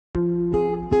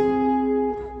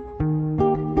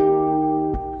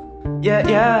Yeah,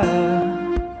 yeah.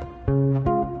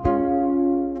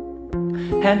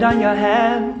 Hand on your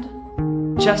hand,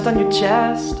 chest on your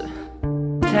chest,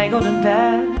 tangled in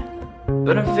bed,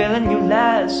 but I'm feeling you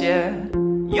less, yeah.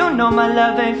 You know my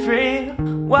love ain't free.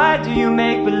 Why do you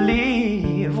make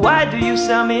believe? Why do you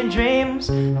sell me dreams?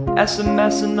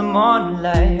 SMS in the morning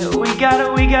light. We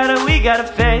gotta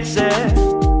face it.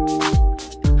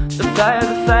 The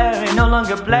fire ain't no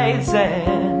longer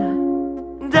blazing.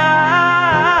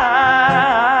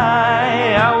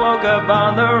 I woke up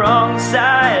on the wrong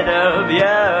side of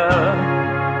you,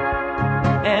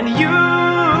 and you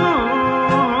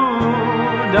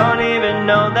don't even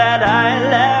know that I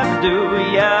left, do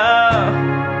ya?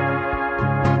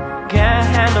 Can't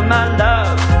handle my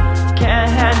love,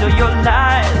 can't handle your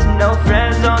lies. No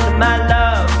friends, only my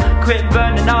love. Quit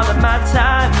burning all of my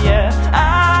time, yeah.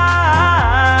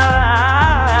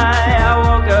 I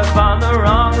woke up on the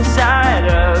wrong side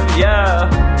of you.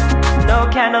 No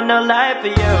candle, no light for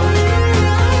you.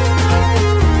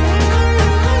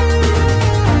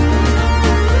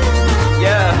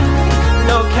 Yeah,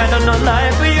 no candle, no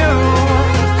light for you.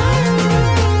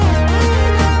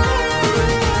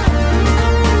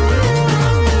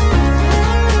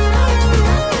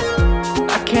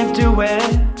 I can't do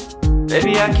it,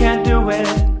 baby, I can't do it.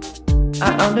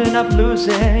 I ended up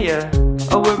losing, yeah.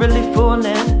 Oh, we're really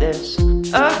fooling this.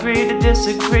 Agree to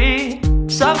disagree.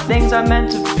 Some things are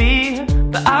meant to be,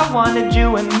 but I wanted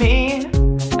you and me.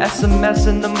 SMS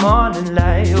in the morning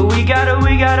light. We gotta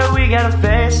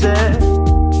face it.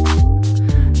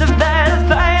 The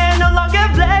fire no longer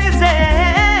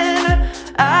blazing.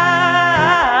 I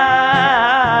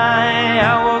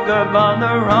woke up on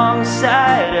the wrong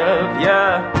side of you,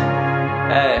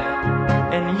 hey.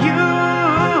 And you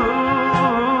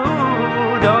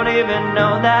don't even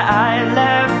know that I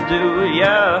left, do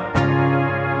ya?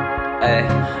 Hey.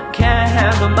 Can't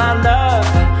handle my love,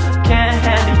 can't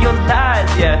handle your lies,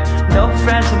 yeah. No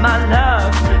friends in my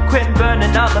love, quit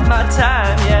burning all of my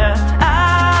time, yeah.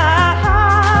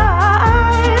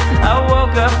 I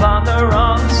woke up on the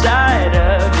wrong side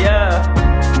of you.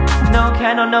 No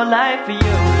candle, no light for you.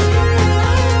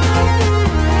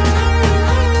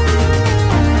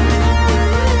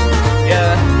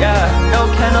 Yeah, yeah, no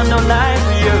candle, no light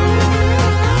for you.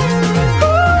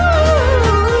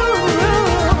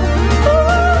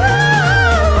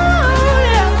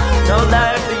 No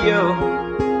light for you.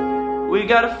 We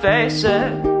gotta face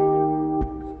it.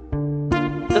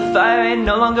 The fire ain't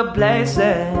no longer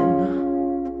blazing.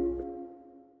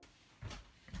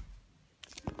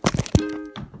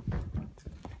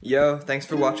 Yo, thanks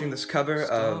for watching this cover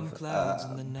of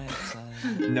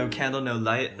No Candle, No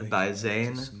Light by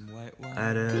Zayn. I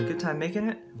had a good time making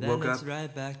it. Woke up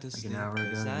like an hour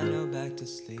ago,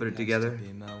 put it together.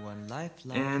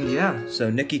 And yeah, so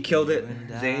Nicki killed it,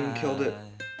 Zayn killed it.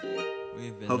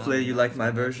 Hopefully you like my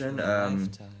version.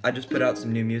 I just put out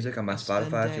some new music on my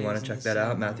Spotify if you want to check that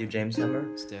out, Matthew James Hemmer.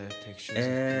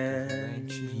 And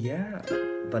yeah,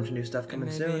 a bunch of new stuff coming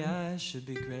soon. Yep,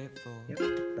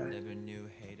 bye.